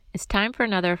It's time for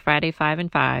another Friday 5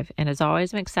 and 5, and as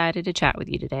always, I'm excited to chat with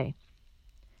you today.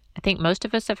 I think most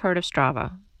of us have heard of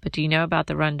Strava, but do you know about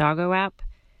the Rundoggo app?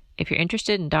 If you're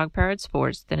interested in dog-powered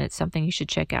sports, then it's something you should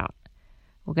check out.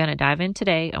 We're going to dive in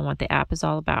today on what the app is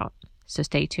all about, so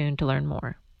stay tuned to learn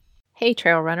more. Hey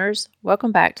trail runners,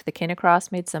 welcome back to the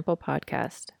Canicross Made Simple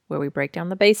podcast, where we break down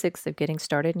the basics of getting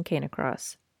started in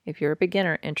Canicross. If you're a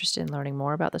beginner interested in learning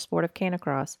more about the sport of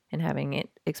Canicross and having it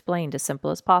explained as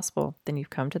simple as possible, then you've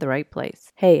come to the right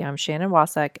place. Hey, I'm Shannon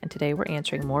Wasak, and today we're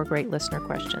answering more great listener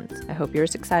questions. I hope you're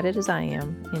as excited as I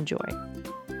am. Enjoy.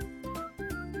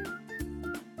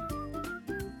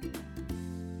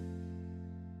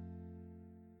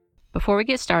 Before we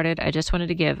get started, I just wanted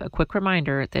to give a quick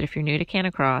reminder that if you're new to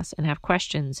Canicross and have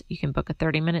questions, you can book a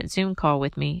 30-minute Zoom call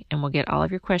with me and we'll get all of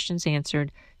your questions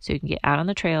answered so you can get out on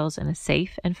the trails in a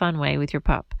safe and fun way with your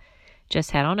pup.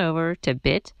 Just head on over to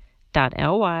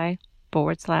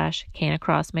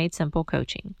bit.ly/Canicross Made Simple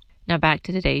Coaching. Now back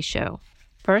to today's show.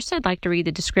 First, I'd like to read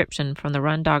the description from the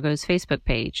Rundoggo's Facebook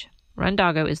page.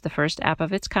 Rundoggo is the first app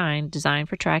of its kind designed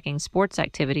for tracking sports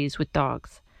activities with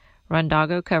dogs.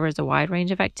 Rundoggo covers a wide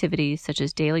range of activities such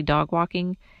as daily dog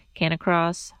walking,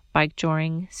 canicross, bike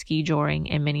joring, ski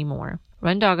joring, and many more.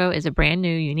 Rundoggo is a brand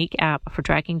new, unique app for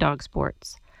tracking dog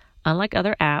sports. Unlike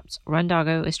other apps,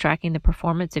 Rundoggo is tracking the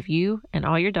performance of you and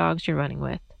all your dogs you're running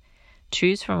with.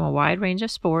 Choose from a wide range of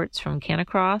sports from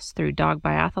canicross through dog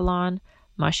biathlon,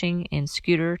 mushing, and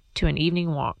scooter to an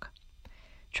evening walk.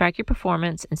 Track your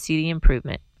performance and see the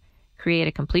improvement. Create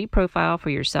a complete profile for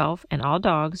yourself and all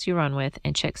dogs you run with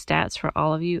and check stats for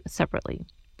all of you separately.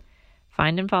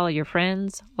 Find and follow your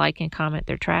friends, like and comment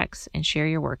their tracks, and share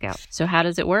your workout. So how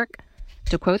does it work?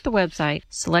 To quote the website,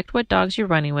 select what dogs you're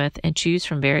running with and choose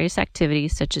from various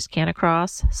activities such as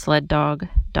canicross, sled dog,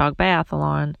 dog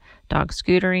biathlon, dog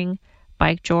scootering,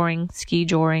 bike joring, ski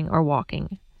joring, or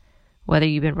walking. Whether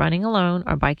you've been running alone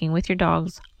or biking with your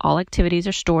dogs, all activities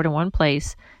are stored in one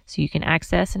place so you can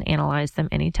access and analyze them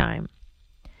anytime.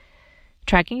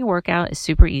 Tracking your workout is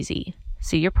super easy.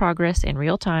 See your progress in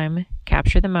real time,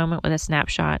 capture the moment with a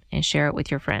snapshot, and share it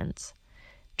with your friends.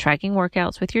 Tracking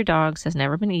workouts with your dogs has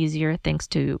never been easier thanks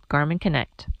to Garmin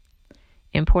Connect.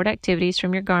 Import activities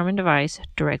from your Garmin device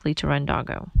directly to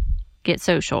Rundoggo. Get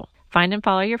social. Find and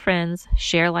follow your friends,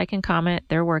 share, like, and comment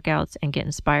their workouts, and get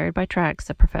inspired by tracks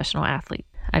of professional athletes.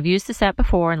 I've used this app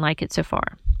before and like it so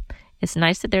far. It's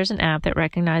nice that there's an app that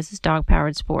recognizes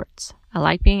dog-powered sports. I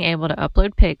like being able to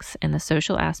upload pics and the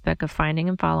social aspect of finding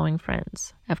and following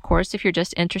friends. Of course, if you're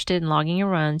just interested in logging your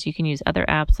runs, you can use other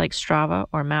apps like Strava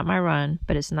or Map My Run,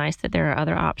 but it's nice that there are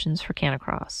other options for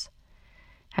Canicross.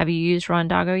 Have you used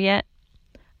Rundoggo yet?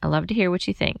 I'd love to hear what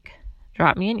you think.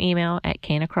 Drop me an email at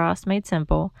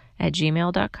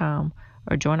canicrossmadesimple@gmail.com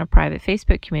or join a private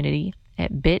Facebook community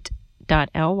at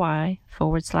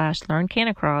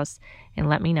bit.ly/LearnCanicross and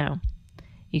let me know.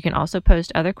 You can also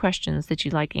post other questions that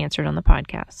you'd like answered on the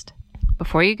podcast.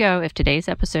 Before you go, if today's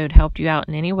episode helped you out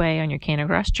in any way on your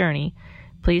Canicross journey,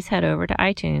 please head over to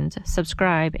iTunes,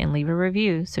 subscribe, and leave a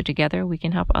review so together we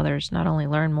can help others not only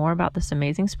learn more about this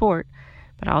amazing sport,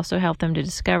 but also help them to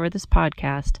discover this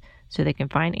podcast so they can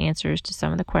find answers to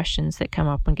some of the questions that come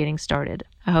up when getting started.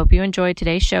 I hope you enjoyed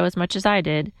today's show as much as I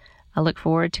did. I look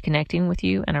forward to connecting with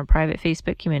you in our private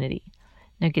Facebook community.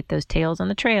 Now get those tails on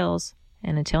the trails,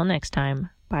 and until next time,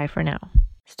 bye for now.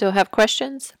 Still have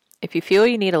questions? If you feel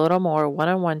you need a little more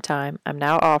one-on-one time, I'm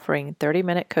now offering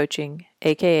 30-minute coaching,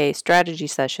 aka strategy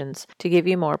sessions, to give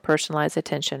you more personalized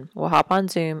attention. We'll hop on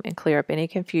Zoom and clear up any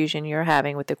confusion you're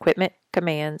having with equipment,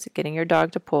 commands, getting your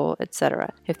dog to pull,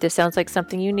 etc. If this sounds like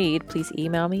something you need, please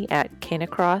email me at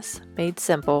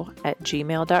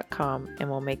canicrossmadesimple@gmail.com and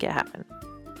we'll make it happen.